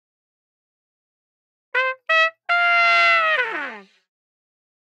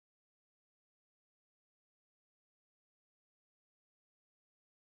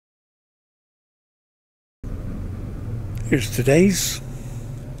Here's today's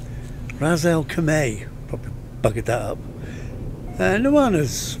Ras Al Khaimah. Probably buggered that up.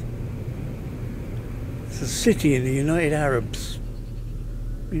 Nuanas. It's a city in the United Arab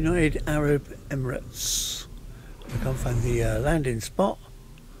Emirates. I can't find the landing spot.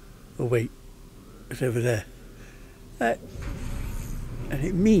 Oh wait, it's over there. And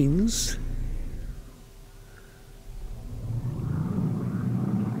it means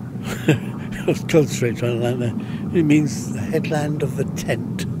I was concentrating trying to land there. It means the headland of the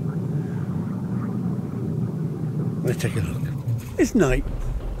tent. Let's take a look. It's night,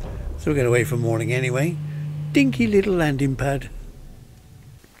 so we're going away for morning anyway. Dinky little landing pad.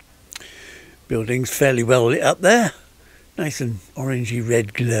 Building's fairly well lit up there. Nice and orangey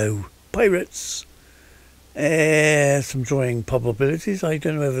red glow. Pirates. Some drawing probabilities. I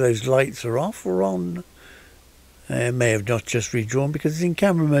don't know whether those lights are off or on. May have not just redrawn because it's in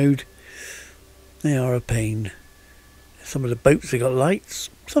camera mode. They are a pain. Some of the boats have got lights.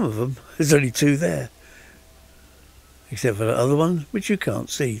 Some of them. There's only two there. Except for the other one, which you can't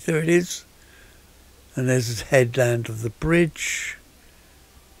see. There it is. And there's the headland of the bridge.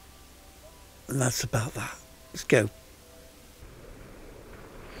 And that's about that. Let's go.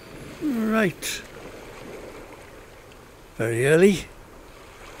 Right. Very early.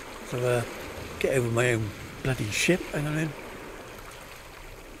 So get over my own bloody ship. Hang on in.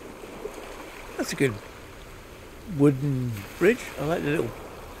 That's a good wooden bridge. I like the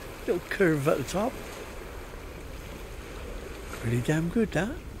little curve at the top. Pretty damn good,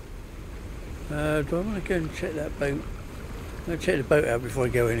 that. Do I want to go and check that boat? I'm going to check the boat out before I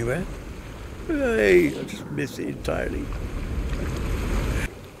go anywhere. Hey, I just missed it entirely.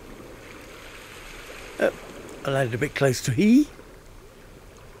 I landed a bit close to he.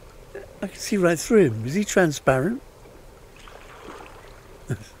 I can see right through him. Is he transparent?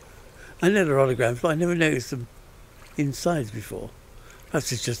 I know the holograms, but I never noticed them insides before.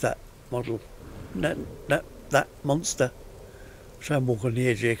 Perhaps it's just that model, that monster. I'll try and walk on the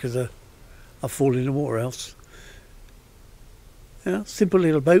edge here because I'll fall in the water else. Yeah, simple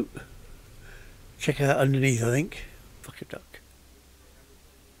little boat. Check out underneath, I think. Fuck a duck.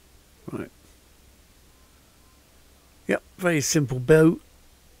 Right. Yep, very simple boat.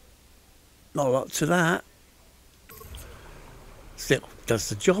 Not a lot to that. Still, does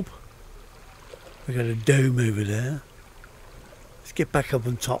the job. We've got a dome over there. Let's get back up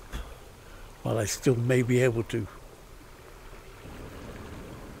on top while I still may be able to.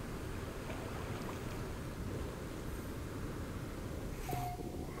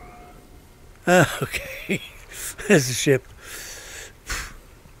 Okay, there's the ship.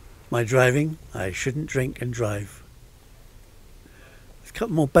 My driving, I shouldn't drink and drive. There's a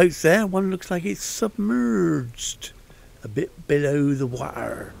couple more boats there. One looks like it's submerged a bit below the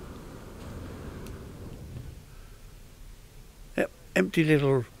water. Yep, empty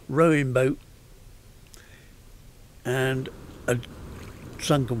little rowing boat and a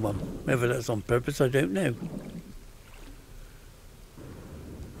sunken one. Whether that's on purpose, I don't know.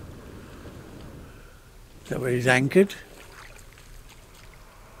 Is that where he's anchored?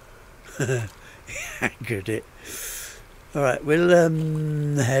 He anchored it. Alright, we'll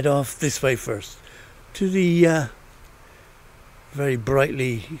head off this way first. To the very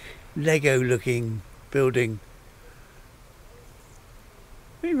brightly Lego looking building.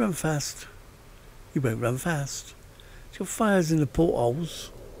 Will you run fast? You won't run fast. It's got fires in the portholes.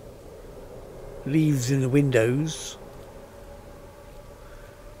 Leaves in the windows.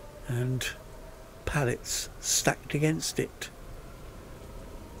 And pallets stacked against it.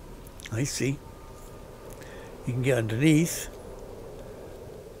 I see. You can get underneath.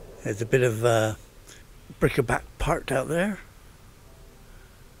 There's a bit of bric-a-brac parked out there.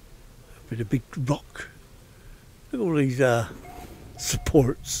 A bit of big rock. Look at all these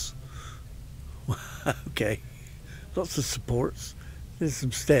supports. Okay, lots of supports. There's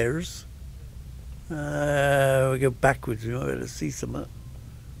some stairs. We go backwards. We might be able to see some.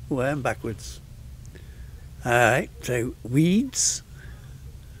 Oh, I am backwards. Alright, so weeds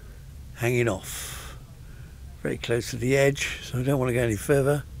hanging off. Very close to the edge, so I don't want to go any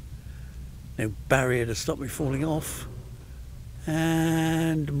further. No barrier to stop me falling off.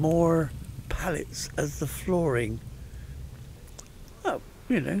 And more pallets as the flooring. Oh,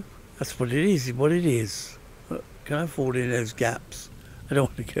 you know, that's what it is, what it is. Look, can I fall in those gaps? I don't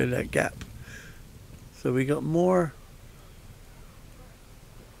want to go in that gap. So we got more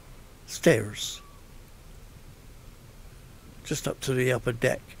stairs. Just up to the upper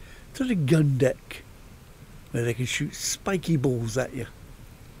deck, to the gun deck, where they can shoot spiky balls at you.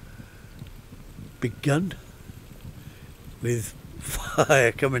 Big gun with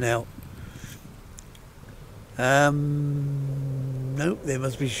fire coming out. Nope, they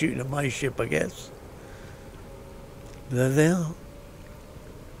must be shooting at my ship, I guess. There they are.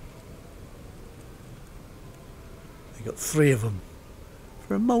 They got 3 of them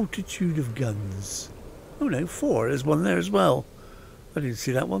for a multitude of guns. Oh no, 4. There's one there as well. I didn't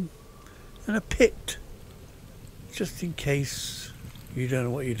see that one. And a pit, just in case you don't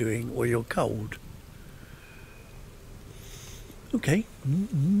know what you're doing or you're cold. Okay,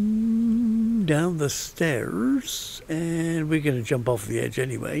 down the stairs, and we're going to jump off the edge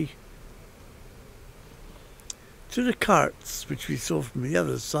anyway. To the carts, which we saw from the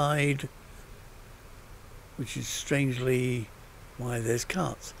other side, which is strangely why there's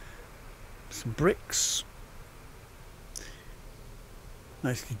carts. Some bricks,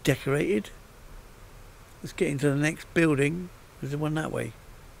 nicely decorated. Let's get into the next building. There's one that way.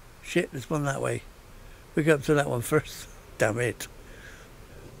 Shit, there's one that way. We'll go up to that one first. Damn it.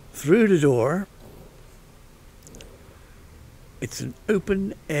 Through the door. It's an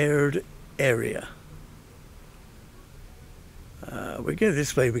open-aired area. We go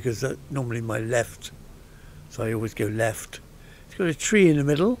this way because that's normally my left. So I always go left. It's got a tree in the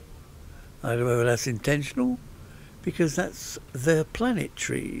middle. I don't know whether that's intentional, because that's the planet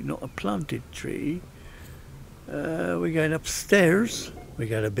tree, not a planted tree. We're going upstairs. We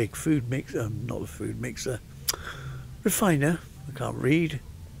got a big food mixer, not a food mixer, refiner. I can't read.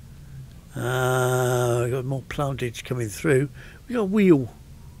 We got more plantage coming through. We got a wheel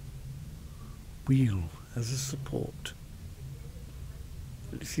as a support.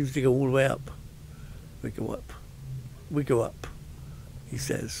 It seems to go all the way up. We go up. We go up, he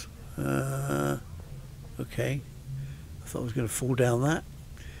says. Okay. I thought I was going to fall down that.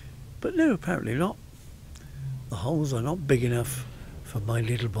 But no, apparently not. The holes are not big enough for my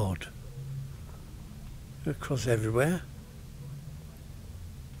little bod. Across everywhere.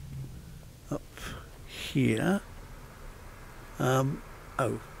 Up here.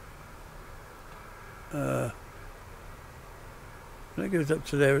 That goes up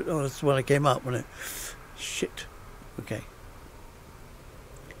to there. Oh, that's when I came up, wasn't it? Shit. Okay.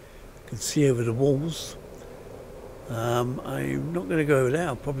 I can see over the walls. I'm not going to go over there.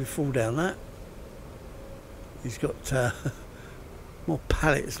 I'll probably fall down that. He's got more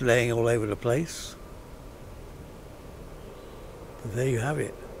pallets laying all over the place. But there you have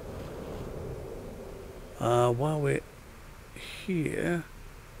it. While we're here,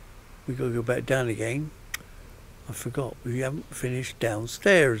 we've got to go back down again. I forgot, we haven't finished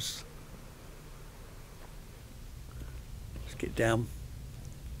downstairs. Let's get down.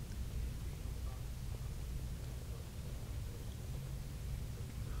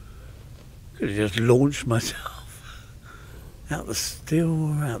 Could have just launched myself out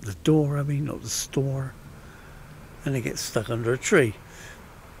the door, I mean, not the store, and it gets stuck under a tree.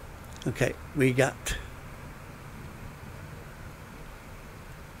 Okay, we got,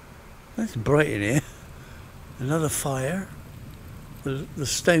 that's bright in here. Another fire. The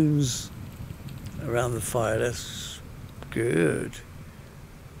stones around the fire, that's good.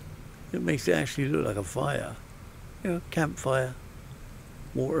 It makes it actually look like a fire. You know, campfire,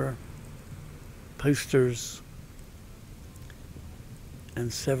 water, posters,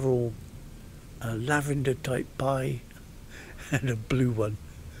 and several lavender type pie and a blue one.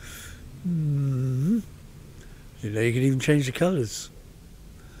 You know, you can even change the colours.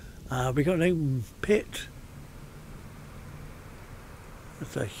 We got an open pit.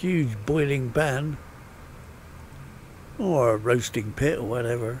 That's a huge boiling pan, or a roasting pit or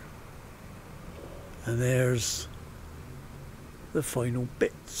whatever. And there's the final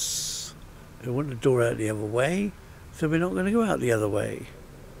bits. We want the door out the other way, so we're not going to go out the other way,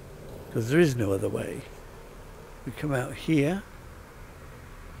 because there is no other way. We come out here.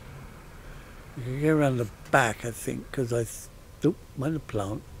 We can go around the back, I think, because oh, mind the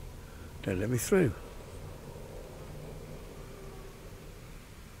plant. Don't let me through.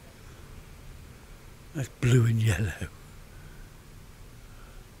 That's blue and yellow.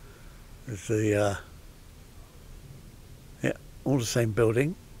 There's the, yeah, all the same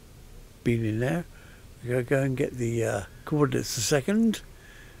building. Been in there. We're going to go and get the coordinates a second,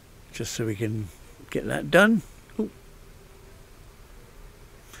 just so we can get that done. Ooh.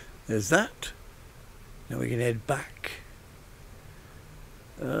 There's that. Now we can head back.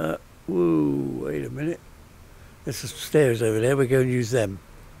 Whoa, wait a minute. There's some stairs over there. We're going to use them.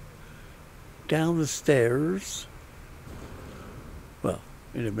 Down the stairs. Well,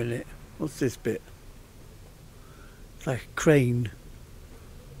 in a minute. What's this bit? It's like a crane.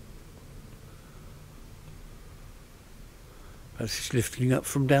 Perhaps it's lifting up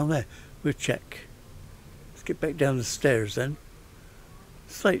from down there. We'll check. Let's get back down the stairs then.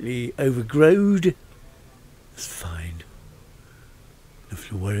 Slightly overgrown. It's fine. Nothing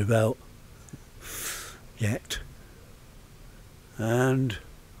to worry about yet. And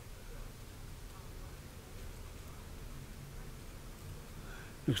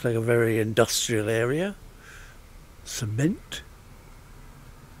looks like a very industrial area. Cement.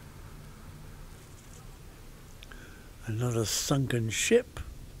 Another sunken ship.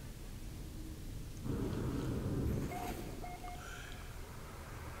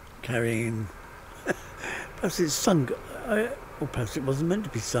 Carrying... perhaps it's sunk. Or perhaps it wasn't meant to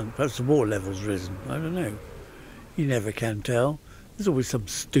be sunk. Perhaps the water level's risen. I don't know. You never can tell. There's always some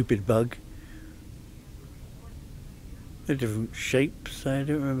stupid bug. They're different shapes. I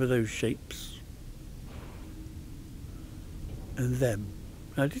don't remember those shapes. And them.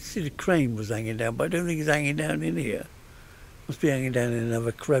 I did see the crane was hanging down, but I don't think it's hanging down in here. Must be hanging down in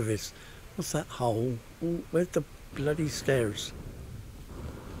another crevice. What's that hole? Oh, where's the bloody stairs?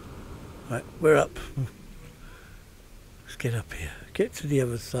 Right, we're up. Let's get up here. Get to the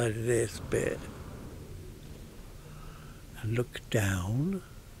other side of this bit. And look down.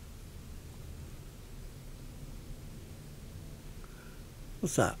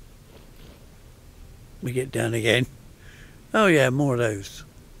 What's that? We get down again. Oh yeah, more of those.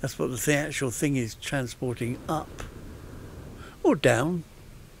 That's what the actual thing is transporting up. Or down.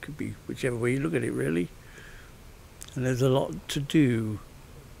 Could be whichever way you look at it, really. And there's a lot to do.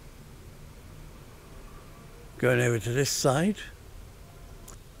 Going over to this side.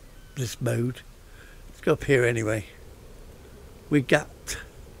 This mode. Let's go up here anyway. We got...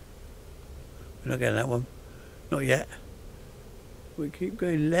 We're not getting that one. Not yet. We keep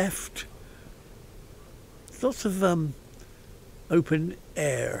going left. There's lots of open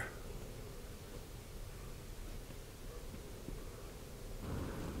air.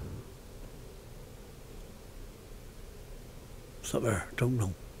 What's up there? Don't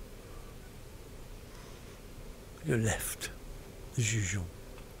know. We go left, as usual.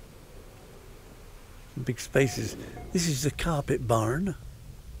 Some big spaces. This is the carpet barn.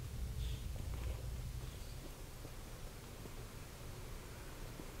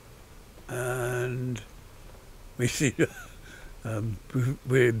 And we see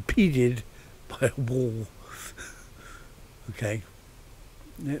we're impeded by a wall. Okay,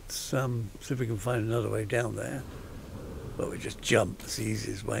 let's see if we can find another way down there. Well, we just jump. That's the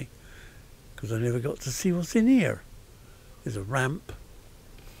easiest way, because I never got to see what's in here. There's a ramp,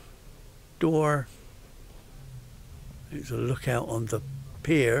 door. There's a lookout on the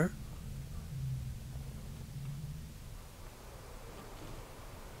pier.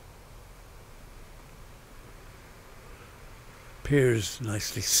 Piers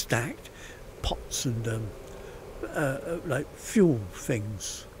nicely stacked, pots and like fuel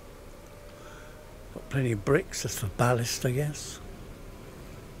things. Got plenty of bricks, that's for ballast, I guess.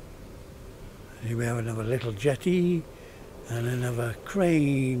 And here we have another little jetty and another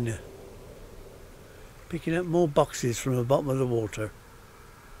crane. Picking up more boxes from the bottom of the water.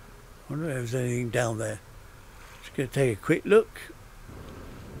 I wonder if there's anything down there. Just going to take a quick look.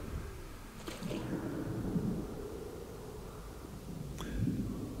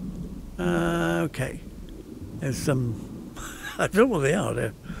 Okay. There's some... I don't know what they are.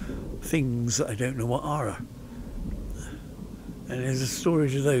 They're things that I don't know what are. And there's a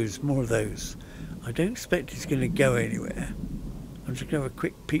storage of those, more of those. I don't expect it's going to go anywhere. I'm just going to have a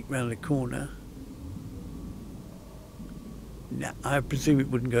quick peek round the corner. Nah, I presume it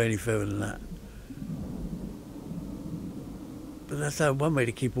wouldn't go any further than that. But that's one way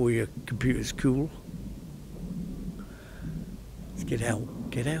to keep all your computers cool. Let's get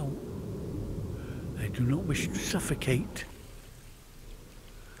out. Get out. I do not wish to suffocate.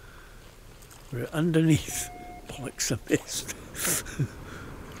 We're underneath. Bollocks of mist.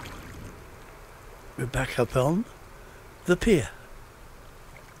 We're back up on the pier.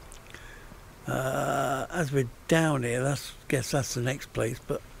 As we're down here, I guess that's the next place,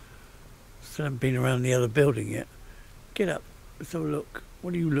 but still haven't been around the other building yet. Get up, let's have a look.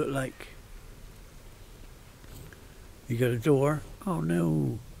 What do you look like? You got a door? Oh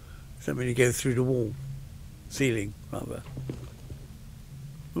no. Does that mean you go through the wall? Ceiling, rather.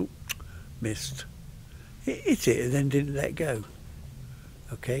 Oh, missed. It hit it and then didn't let go.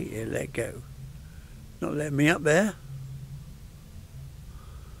 Okay, it let go. Not letting me up there.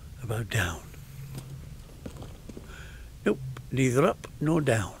 About down. Nope, neither up nor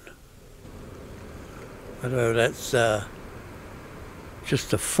down. I don't know, that's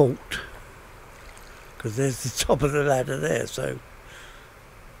just a fault. Because there's the top of the ladder there, so...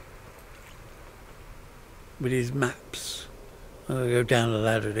 With his maps. I'm going to go down the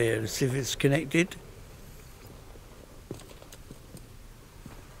ladder there and see if it's connected.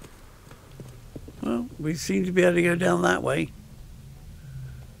 Well, we seem to be able to go down that way.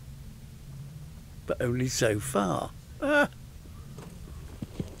 But only so far. Ah.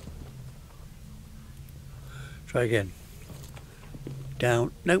 Try again.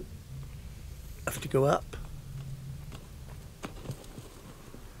 Down. Nope. Have to go up.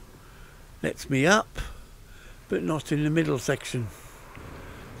 Lets me up, but not in the middle section.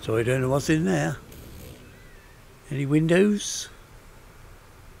 So I don't know what's in there. Any windows?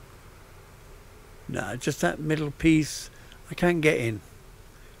 No, just that middle piece. I can't get in.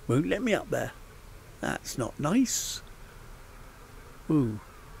 Won't let me up there. That's not nice. Ooh.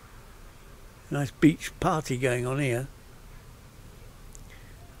 Nice beach party going on here.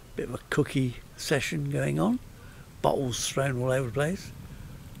 Bit of a cookie session going on. Bottles thrown all over the place.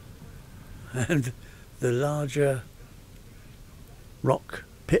 And the larger rock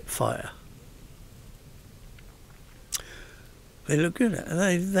pit fire. They look good.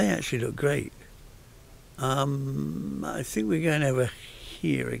 They actually look great. I think we're going over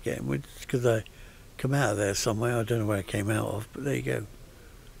here again, because I come out of there somewhere. I don't know where I came out of, but there you go.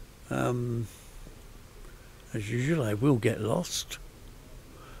 As usual, I will get lost.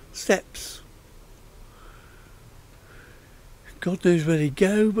 Steps. God knows where to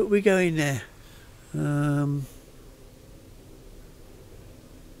go, but we're going there. There's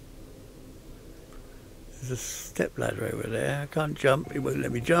a step ladder over there. I can't jump. It won't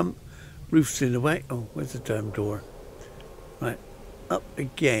let me jump. Roof's in the way. Oh, where's the damn door? Right. Up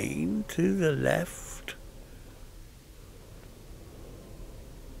again to the left.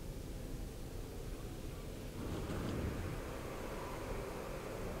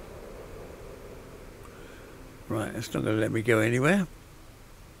 Right, it's not going to let me go anywhere.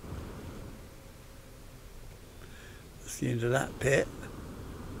 That's the end of that pit.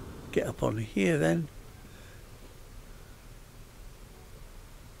 Get up on here then.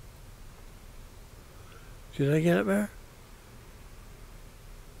 Did I get up there?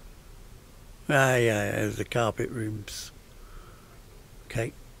 Ah, yeah, there's the carpet rooms.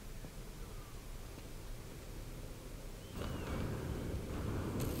 Okay.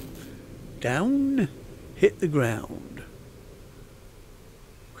 Down. Hit the ground.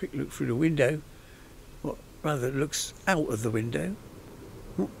 Quick look through the window. Well, rather it looks out of the window.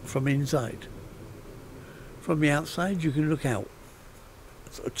 From inside. From the outside you can look out.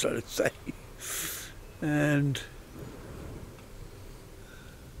 That's what I'm trying to say. And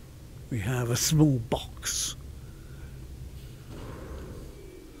we have a small box.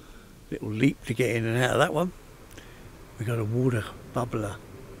 Little leap to get in and out of that one. We got a water bubbler.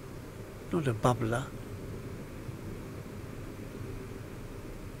 Not a bubbler.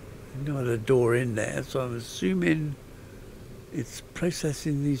 No other door in there, so I'm assuming it's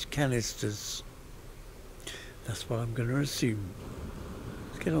processing these canisters. That's what I'm going to assume.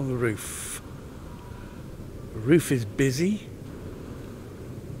 Let's get on the roof. The roof is busy.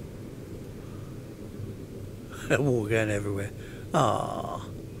 Water going everywhere. Ah,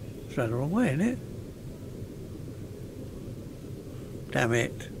 it's running the wrong way, isn't it? Damn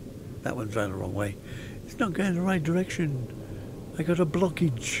it. That one's running the wrong way. It's not going the right direction. I got a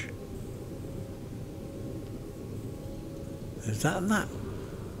blockage. There's that and that.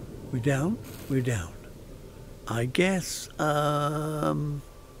 We're down. We're down. I guess, I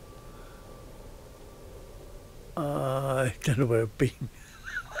don't know where I've been.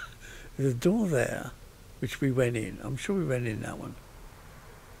 There's a door there, which we went in. I'm sure we went in that one.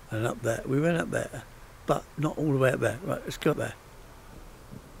 And up there. We went up there. But not all the way up there. Right, let's go up there.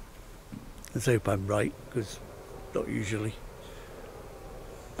 Let's hope I'm right, because not usually.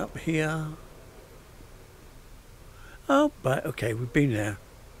 Up here. Oh, right, okay, we've been there.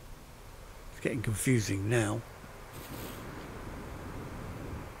 It's getting confusing now.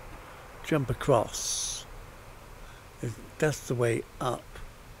 Jump across. That's the way up.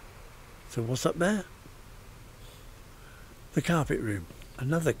 So what's up there? The carpet room.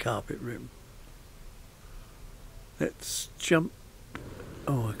 Another carpet room. Let's jump.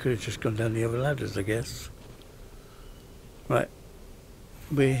 Oh, I could have just gone down the other ladders, I guess. Right.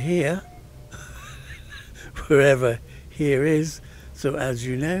 We're here. Wherever here is. So as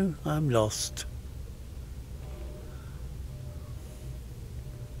you know, I'm lost.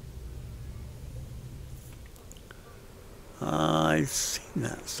 I've seen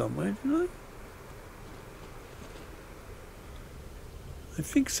that somewhere, didn't I? I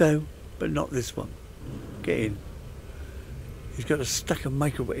think so, but not this one. Get in. He's got a stack of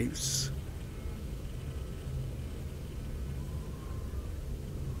microwaves.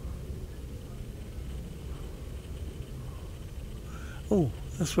 Oh,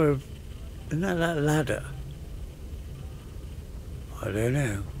 that's where... Isn't that ladder? I don't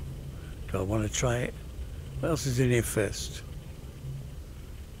know. Do I want to try it? What else is in here first?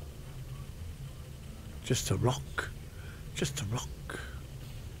 Just a rock. Just a rock.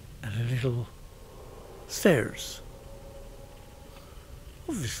 And a little stairs.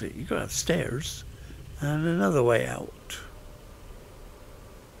 Obviously, you've got to have stairs. And another way out.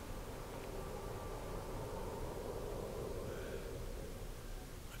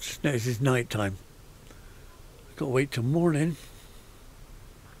 I just noticed it's night time. I've got to wait till morning.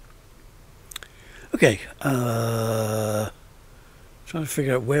 Okay, trying to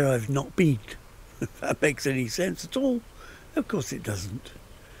figure out where I've not been. If that makes any sense at all. Of course it doesn't.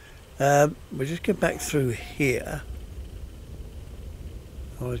 We'll just get back through here.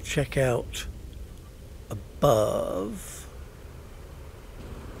 I want to check out above.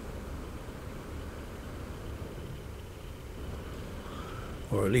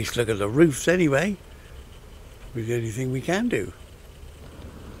 Or at least look at the roofs anyway. Probably the only thing we can do.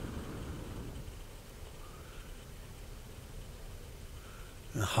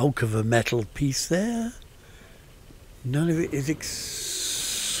 A hulk of a metal piece there. None of it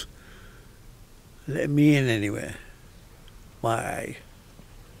is letting me in anywhere. Why?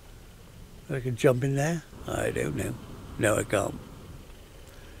 I can jump in there? I don't know. No, I can't.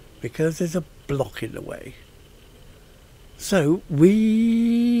 Because there's a block in the way. So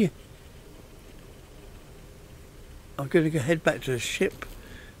we are going to go head back to the ship.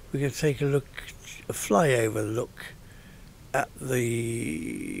 We're going to take a look, a flyover look at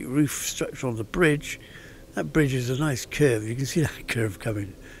the roof structure on the bridge. That bridge is a nice curve. You can see that curve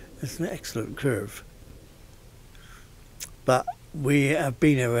coming. It's an excellent curve. But we have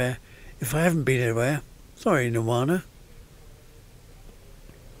been everywhere. If I haven't been anywhere, sorry Nirvana,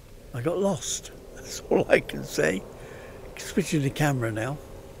 I got lost. That's all I can say. Switching the camera now.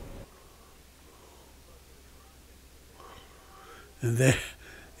 And there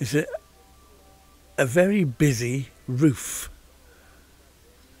is a very busy roof.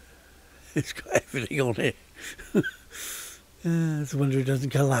 It's got everything on it. It's a wonder it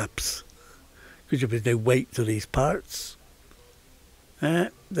doesn't collapse. Good job there's no weight to these parts.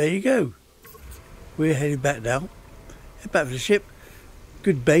 There you go. We're heading back now. Head back to the ship.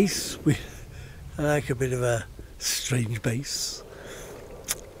 Good base. I like a bit of a strange base.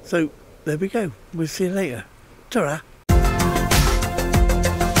 So there we go. We'll see you later. Ta-ra.